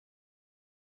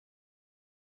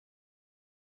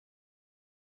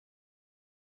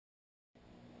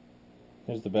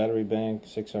Here's the battery bank,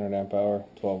 600 amp hour,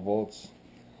 12 volts.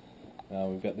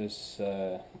 We've got this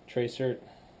Tracert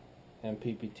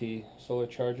MPPT solar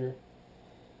charger,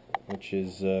 which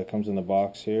is comes in the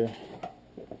box here,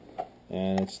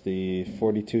 and it's the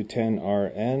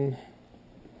 4210RN,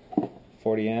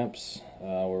 40 amps.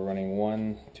 We're running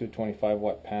one 225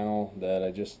 watt panel that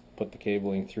I just put the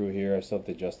cabling through here. I still have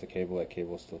to adjust the cable. That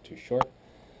cable is still too short.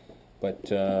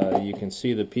 But you can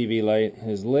see the PV light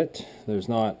is lit. There's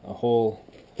not a whole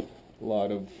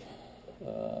lot of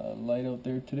light out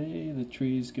there today. The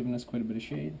tree's giving us quite a bit of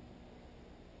shade.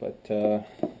 But the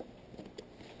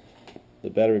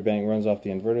battery bank runs off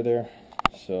the inverter there,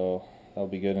 so that'll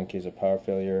be good in case of power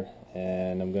failure.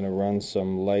 And I'm going to run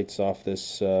some lights off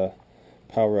this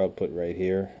power output right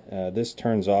here. This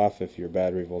turns off if your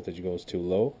battery voltage goes too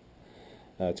low.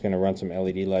 It's going to run some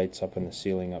LED lights up in the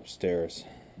ceiling upstairs.